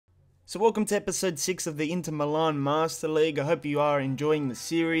So welcome to episode 6 of the Inter Milan Master League. I hope you are enjoying the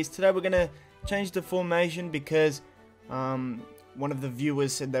series. Today we're going to change the formation because one of the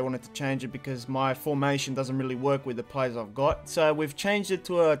viewers said they wanted to change it because my formation doesn't really work with the players I've got. So we've changed it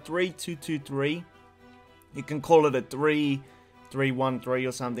to a 3-2-2-3. You can call it a 3-3-1-3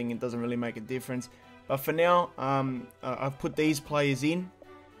 or something. It doesn't really make a difference. But for now, I've put these players in.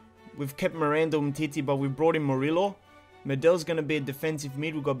 We've kept Miranda Umtiti, but we've brought in Murillo. Medel's going to be a defensive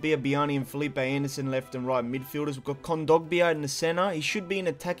mid. We've got Biabiani and Felipe Anderson left and right midfielders. We've got Kondogbia in the centre. He should be an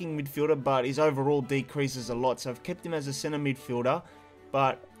attacking midfielder, but his overall decreases a lot. So I've kept him as a centre midfielder.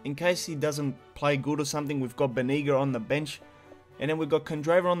 But in case he doesn't play good or something, we've got Beniga on the bench. And then we've got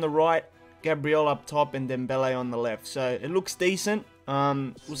Condreva on the right, Gabriel up top, and Dembele on the left. So it looks decent.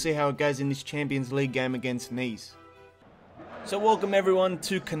 We'll see how it goes in this Champions League game against Nice. So welcome everyone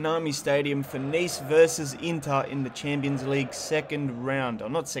to Konami Stadium for Nice versus Inter in the Champions League second round. Or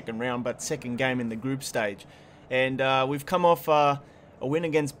not second round, but second game in the group stage. And we've come off a win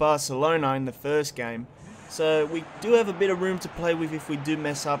against Barcelona in the first game. So we do have a bit of room to play with if we do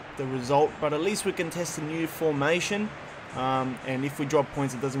mess up the result. But at least we can test a new formation. And if we drop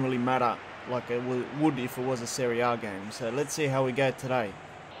points, it doesn't really matter like it would if it was a Serie A game. So let's see how we go today.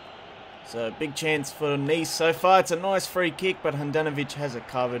 So big chance for Nice so far. It's a nice free kick, but Handanovic has it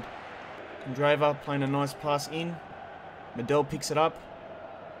covered. Condreva playing a nice pass in. Medel picks it up.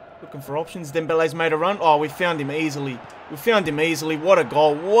 Looking for options. Dembele's made a run. Oh, we found him easily. We found him easily. What a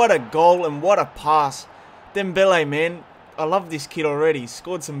goal. What a goal and what a pass. Dembele, man. I love this kid already.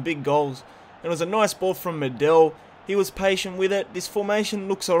 Scored some big goals. It was a nice ball from Medel. He was patient with it. This formation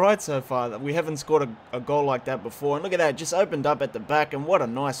looks alright so far. We haven't scored a goal like that before. And look at that, just opened up at the back. And what a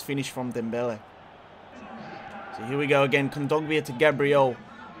nice finish from Dembele. So here we go again. Kondogbia to Gabriel.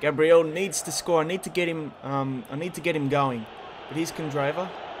 Gabriel needs to score. I need to get him going. But here's Condreva.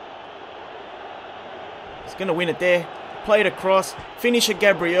 He's going to win it there. Play it across. Finish at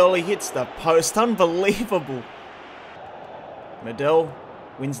Gabriel. He hits the post. Unbelievable. Medel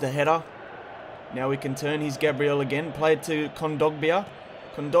wins the header. Now we can turn. Here's Gabriel again. Play it to Kondogbia.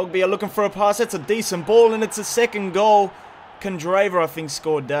 Kondogbia looking for a pass. That's a decent ball, and it's a second goal. Condreva, I think,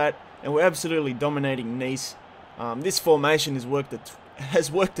 scored that. And we're absolutely dominating Nice. This formation has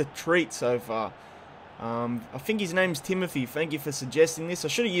worked a treat so far. I think his name's Timothy. Thank you for suggesting this. I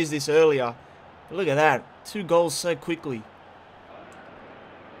should have used this earlier. But look at that. 2 goals so quickly.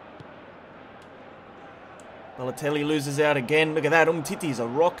 Balotelli loses out again. Look at that. Umtiti's a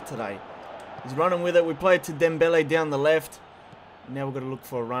rock today. He's running with it. We play it to Dembele down the left. Now we've got to look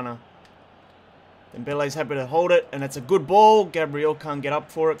for a runner. Dembele's happy to hold it. And it's a good ball. Gabriel can't get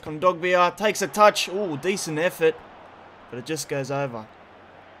up for it. Kondogbia takes a touch. Ooh, decent effort. But it just goes over.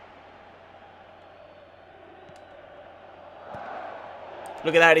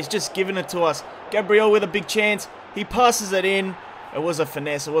 Look at that. He's just giving it to us. Gabriel with a big chance. He passes it in. It was a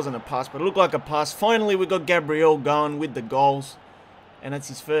finesse. It wasn't a pass, but it looked like a pass. Finally, we got Gabriel going with the goals. And that's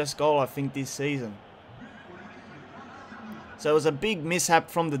his first goal, I think, this season. So it was a big mishap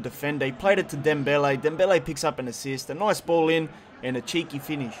from the defender. He played it to Dembele. Dembele picks up an assist. A nice ball in and a cheeky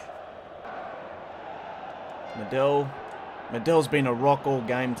finish. Medel's been a rock all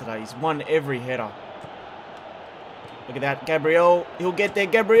game today. He's won every header. Look at that. Gabriel. He'll get there.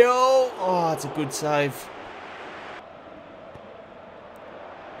 Gabriel. Oh, it's a good save.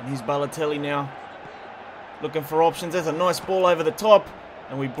 And here's Balotelli now. Looking for options. There's a nice ball over the top.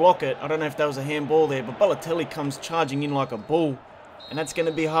 And we block it. I don't know if that was a handball there. But Balotelli comes charging in like a bull. And that's going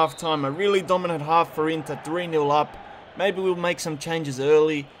to be half-time. A really dominant half for Inter. 3-0 up. Maybe we'll make some changes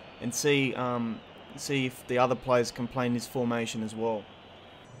early. And see if the other players can play in this formation as well.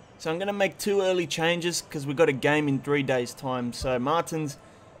 So I'm going to make 2 early changes. Because we've got a game in 3 days' time. So Martins.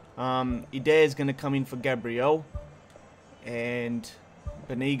 Idea is going to come in for Gabriel. And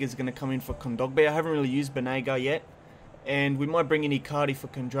Beniga's going to come in for Kondogbia. I haven't really used Beniga yet. And we might bring in Icardi for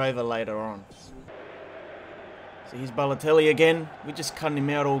Condreva later on. So here's Balotelli again. We're just cutting him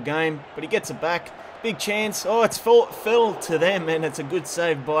out all game. But he gets it back. Big chance. Oh, it's fell to them. And it's a good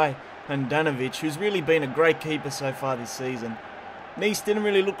save by Handanovic, who's really been a great keeper so far this season. Nice didn't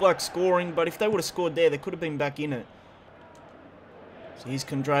really look like scoring. But if they would have scored there, they could have been back in it. So here's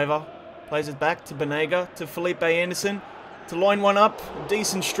Condreva. Plays it back to Beniga. To Felipe Anderson. To line one up, a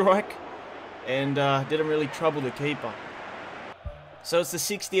decent strike, and didn't really trouble the keeper. So it's the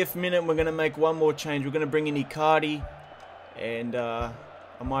 60th minute, we're going to make one more change. We're going to bring in Icardi, and I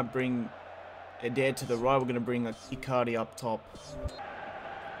might bring Adair to the right. We're going to bring Icardi up top.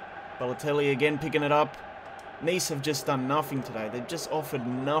 Balotelli again picking it up. Nice have just done nothing today. They've just offered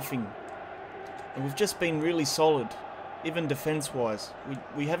nothing. And we've just been really solid. even defense-wise.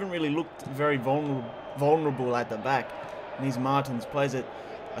 We haven't really looked very vulnerable at the back. And these Martins plays it.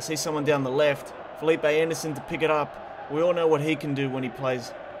 I see someone down the left. Felipe Anderson to pick it up. We all know what he can do when he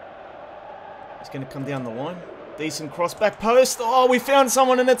plays. He's going to come down the line. Decent cross back post. Oh, we found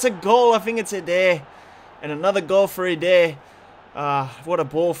someone and it's a goal. I think it's Adair. And another goal for Adair. What a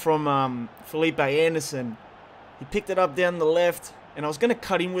ball from Felipe Anderson. He picked it up down the left. And I was going to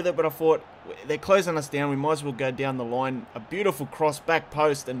cut in with it, but I thought, they're closing us down. We might as well go down the line. A beautiful cross back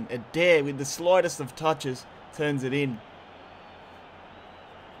post. And Adair, with the slightest of touches, turns it in.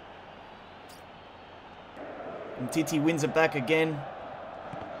 And Titi wins it back again.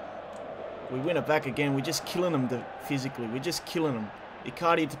 We win it back again. We're just killing them physically. We're just killing them.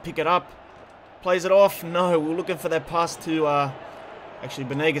 Icardi to pick it up. Plays it off. No, we're looking for that pass to... actually,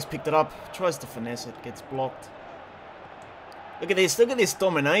 Benegas picked it up. Tries to finesse it. Gets blocked. Look at this. Look at this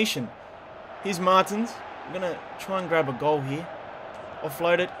domination. Here's Martins. I'm going to try and grab a goal here.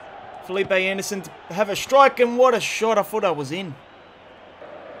 Offload it. Felipe Anderson to have a strike. And what a shot. I thought I was in.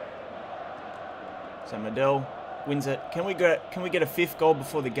 So Medel wins it. Can we get a fifth goal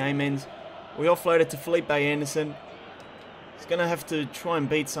before the game ends? We offload it to Felipe Anderson. He's going to have to try and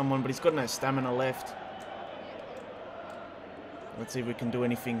beat someone, but he's got no stamina left. Let's see if we can do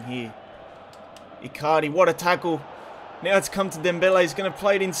anything here. Icardi, what a tackle. Now it's come to Dembele. He's going to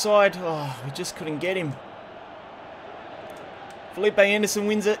play it inside. Oh, we just couldn't get him. Felipe Anderson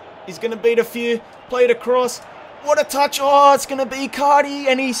wins it. He's going to beat a few. Play it across. What a touch. Oh, it's going to be Icardi,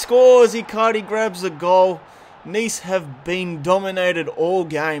 and he scores. Icardi grabs the goal. Nice have been dominated all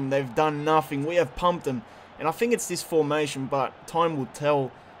game. They've done nothing. We have pumped them. And I think it's this formation, but time will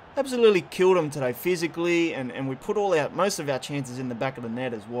tell. Absolutely killed them today physically, and we put most of our chances in the back of the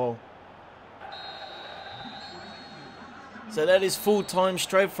net as well. So that is full time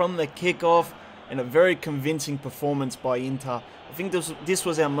straight from the kickoff, and a very convincing performance by Inter. I think this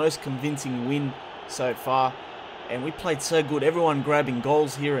was our most convincing win so far, and we played so good. Everyone grabbing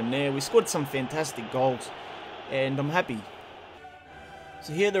goals here and there. We scored some fantastic goals. And I'm happy.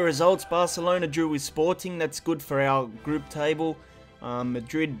 So here are the results. Barcelona drew with Sporting. That's good for our group table.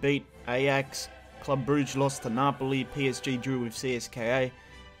 Madrid beat Ajax. Club Brugge lost to Napoli. PSG drew with CSKA.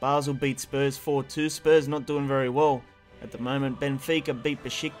 Basel beat Spurs 4-2. Spurs not doing very well at the moment. Benfica beat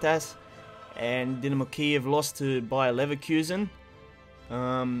Besiktas. And Dinamo Kiev lost to Bayer Leverkusen.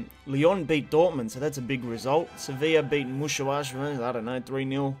 Lyon beat Dortmund, so that's a big result. Sevilla beat Mushawash, I don't know,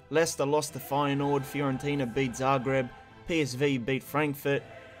 3-0. Leicester lost to Feyenoord. Fiorentina beat Zagreb. PSV beat Frankfurt.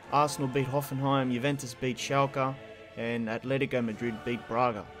 Arsenal beat Hoffenheim. Juventus beat Schalke. And Atletico Madrid beat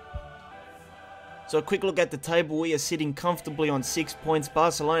Braga. So a quick look at the table. We are sitting comfortably on 6 points.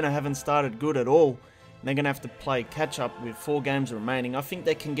 Barcelona haven't started good at all. They're going to have to play catch-up with 4 games remaining. I think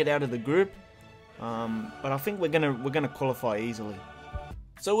they can get out of the group. But I think we're gonna qualify easily.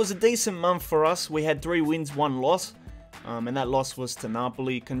 So it was a decent month for us. We had 3 wins, 1 loss, and that loss was to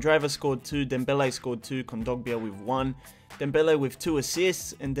Napoli. Kondrava scored 2, Dembele scored 2, Kondogbia with 1, Dembele with 2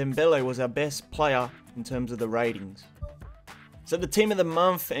 assists, and Dembele was our best player in terms of the ratings. So the team of the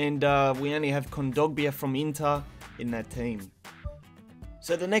month, and we only have Kondogbia from Inter in that team.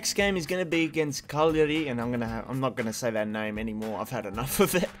 So the next game is going to be against Cagliari, and I'm not going to say that name anymore. I've had enough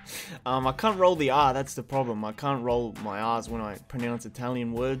of it. I can't roll the R, that's the problem. I can't roll my R's when I pronounce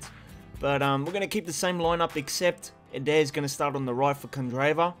Italian words. But we're going to keep the same lineup, except Adair's going to start on the right for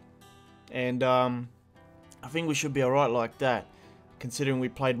Kondrava. And I think we should be alright like that, considering we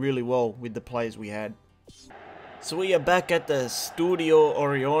played really well with the players we had. So we are back at the Studio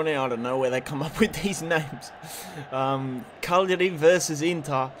Orione. I don't know where they come up with these names. Cagliari versus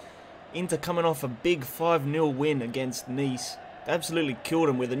Inter. Inter coming off a big 5-0 win against Nice. They absolutely killed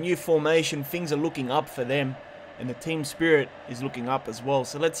them with a new formation. Things are looking up for them. And the team spirit is looking up as well.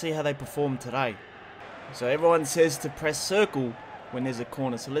 So let's see how they perform today. So everyone says to press circle when there's a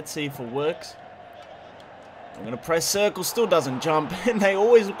corner. So let's see if it works. I'm going to press circle, still doesn't jump, and they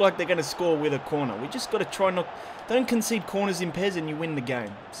always look like they're going to score with a corner. We just got to try not... Don't concede corners in pairs and you win the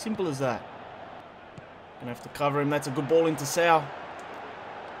game. Simple as that. Going to have to cover him. That's a good ball into Sal.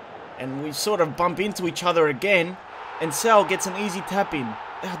 And we sort of bump into each other again, and Sal gets an easy tap in.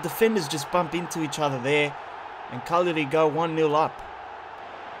 Our defenders just bump into each other there, and Cagliari go 1-0 up.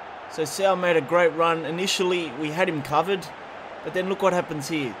 So Sal made a great run. Initially, we had him covered, but then look what happens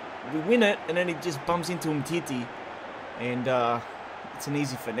here. We win it, and then it just bumps into Umtiti. And it's an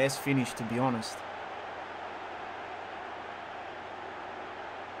easy finesse finish, to be honest.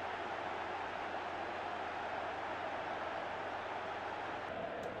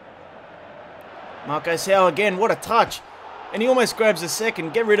 Marco Sal again, what a touch. And he almost grabs a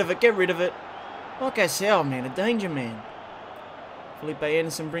second. Get rid of it, get rid of it. Marco Sal, man, a danger man. Felipe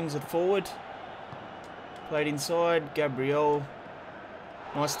Anderson brings it forward. Played inside. Gabriel.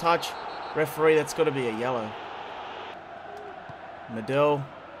 Nice touch. Referee, that's got to be a yellow. Medel.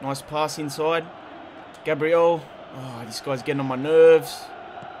 Nice pass inside. Gabriel. Oh, this guy's getting on my nerves.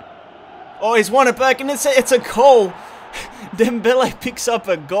 Oh, he's won it back, and it's a goal. Dembele picks up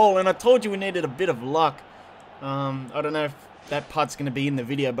a goal, and I told you we needed a bit of luck. I don't know if that part's going to be in the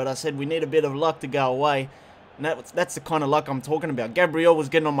video, but I said we need a bit of luck to go away. And that's the kind of luck I'm talking about. Gabriel was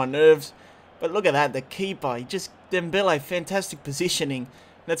getting on my nerves. But look at that, the keeper. Dembele, fantastic positioning.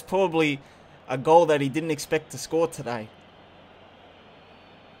 That's probably a goal that he didn't expect to score today.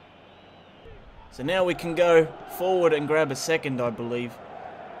 So now we can go forward and grab a second, I believe.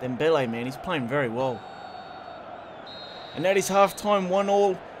 Dembele, man, he's playing very well. And that is half-time,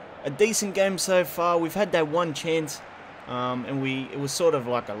 1-1. A decent game so far. We've had that one chance. And it was sort of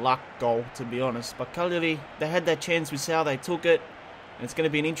like a luck goal, to be honest. But Cagliari, they had that chance. We saw how they took it. And it's going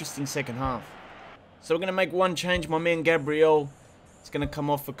to be an interesting second half. So we're going to make one change. My man Gabriel is going to come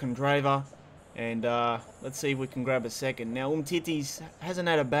off for Kondrava. And let's see if we can grab a second. Now, Umtiti hasn't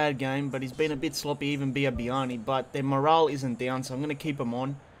had a bad game, but he's been a bit sloppy, even Biabiani. But their morale isn't down, so I'm going to keep him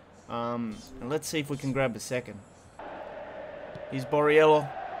on. And let's see if we can grab a second. Here's Borriello.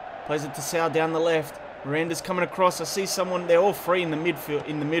 Plays it to Sal down the left. Miranda's coming across. I see someone. They're all free in the midfield,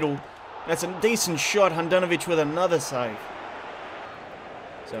 in the middle. That's a decent shot. Handanovic with another save.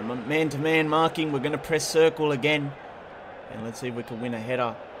 So man-to-man marking. We're going to press circle again. And let's see if we can win a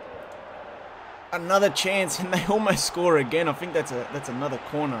header. Another chance, and they almost score again. I think that's another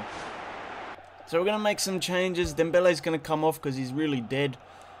corner. So we're going to make some changes. Dembele's going to come off because he's really dead.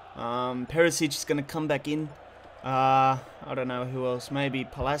 Perisic is going to come back in. I don't know who else. Maybe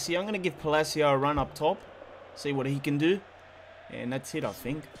Palacio. I'm going to give Palacio a run up top. See what he can do. And that's it, I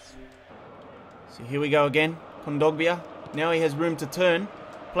think. So here we go again. Kondogbia. Now he has room to turn.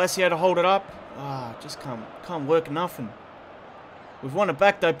 Palacio to hold it up. Just can't work nothing. We've won it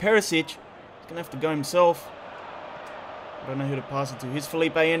back though. Perisic is going to have to go himself. I don't know who to pass it to. Here's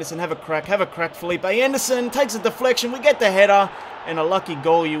Felipe Anderson. Have a crack. Have a crack, Felipe Anderson. Takes a deflection. We get the header. And a lucky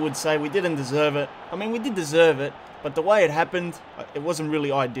goal, you would say. We didn't deserve it. I mean, we did deserve it. But the way it happened, it wasn't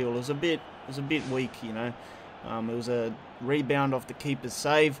really ideal. It was a bit weak, you know. It was a rebound off the keeper's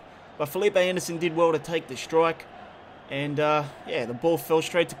save. But Felipe Anderson did well to take the strike. And, yeah, the ball fell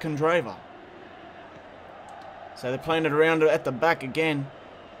straight to Kondrava. So they're playing it around at the back again.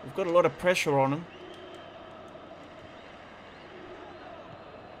 We've got a lot of pressure on them.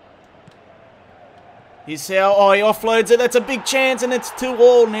 Here's how, oh, he offloads it. That's a big chance, and it's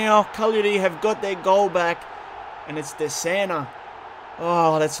 2-2 now. Cagliari have got their goal back, and it's Desana.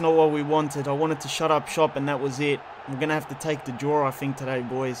 Oh, that's not what we wanted. I wanted to shut up shop, and that was it. We're going to have to take the draw, I think, today,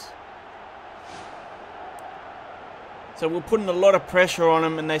 boys. So we're putting a lot of pressure on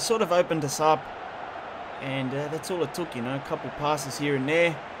them, and they sort of opened us up. And that's all it took, you know, a couple passes here and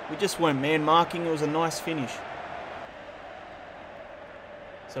there. We just weren't man-marking. It was a nice finish.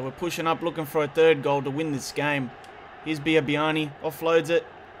 So we're pushing up, looking for a third goal to win this game. Here's Biabiani, offloads it.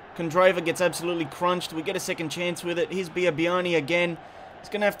 Kondrava gets absolutely crunched. We get a second chance with it. Here's Biabiani again. He's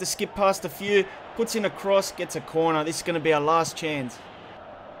going to have to skip past a few. Puts in a cross, gets a corner. This is going to be our last chance.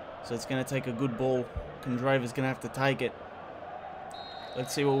 So it's going to take a good ball. Kondrava's going to have to take it.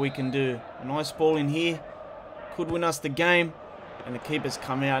 Let's see what we can do. A nice ball in here. Could win us the game. And the keeper's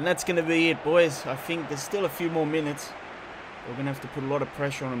come out. And that's going to be it, boys. I think there's still a few more minutes. We're going to have to put a lot of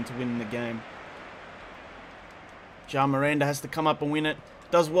pressure on him to win the game. Ja Miranda has to come up and win it.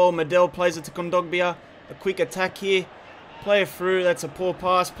 Does well. Medel plays it to Kondogbia. A quick attack here. Play it through. That's a poor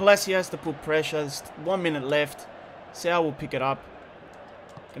pass. Palacio has to put pressure. There's 1 minute left. Sal will pick it up.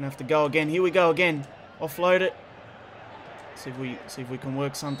 Going to have to go again. Here we go again. Offload it. See if we can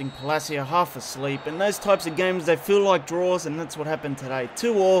work something. Palacio half asleep. And those types of games, they feel like draws, and that's what happened today.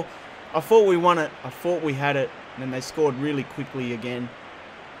 2-2. I thought we won it. I thought we had it. And then they scored really quickly again.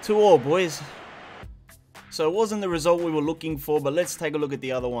 2-2, boys. So it wasn't the result we were looking for, but let's take a look at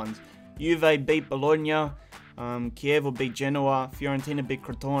the other ones. Juve beat Bologna. Chievo beat Genoa. Fiorentina beat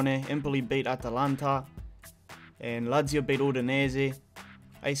Crotone. Empoli beat Atalanta. And Lazio beat Udinese.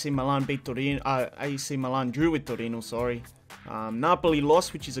 AC Milan beat Torino. AC Milan drew with Torino, sorry. Napoli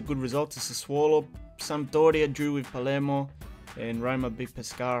lost, which is a good result, to Sassuolo. Sampdoria drew with Palermo. And Roma beat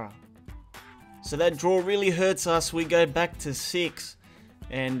Pescara. So that draw really hurts us. We go back to 6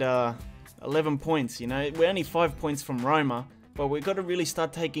 and 11 points. You know, we're only 5 points from Roma, but we've got to really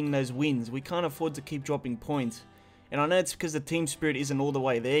start taking those wins. We can't afford to keep dropping points. And I know it's because the team spirit isn't all the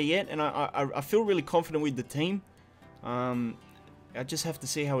way there yet, and I feel really confident with the team. I just have to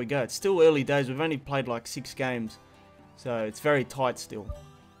see how we go. It's still early days. We've only played like 6 games. So it's very tight still.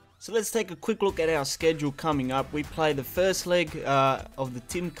 So let's take a quick look at our schedule coming up. We play the first leg of the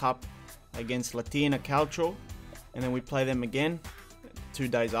Team Cup against Latina Calcio, and then we play them again 2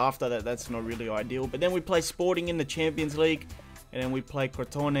 days after that. That's not really ideal. But then we play Sporting in the Champions League, and then we play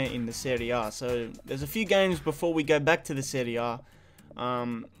Crotone in the Serie A. So there's a few games before we go back to the Serie A,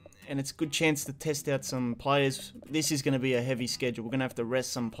 and it's a good chance to test out some players. This is going to be a heavy schedule. We're going to have to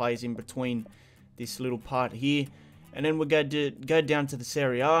rest some players in between this little part here. And then we're going to go down to the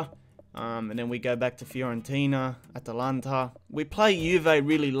Serie A, and then we go back to Fiorentina, Atalanta. We play Juve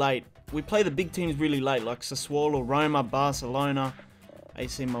really late. We play the big teams really late, like Sassuolo, Roma, Barcelona,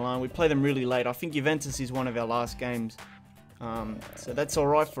 AC Milan. We play them really late. I think Juventus is one of our last games. So that's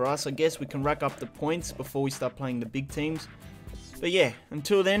alright for us. I guess we can rack up the points before we start playing the big teams. But yeah,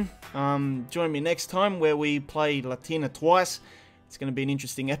 until then, join me next time where we play Latina twice. It's going to be an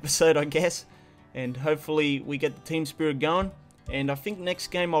interesting episode, I guess. And hopefully we get the team spirit going. And I think next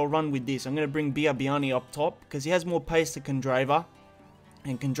game I'll run with this. I'm going to bring Biabiani up top because he has more pace than Candreva.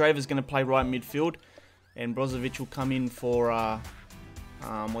 And Candreva's going to play right midfield. And Brozovic will come in for,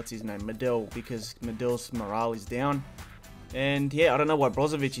 what's his name, Medel, because Medel's morale is down. And yeah, I don't know why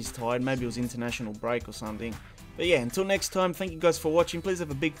Brozovic is tired. Maybe it was international break or something. But yeah, until next time, thank you guys for watching. Please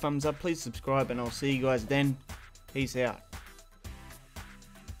have a big thumbs up. Please subscribe, and I'll see you guys then. Peace out.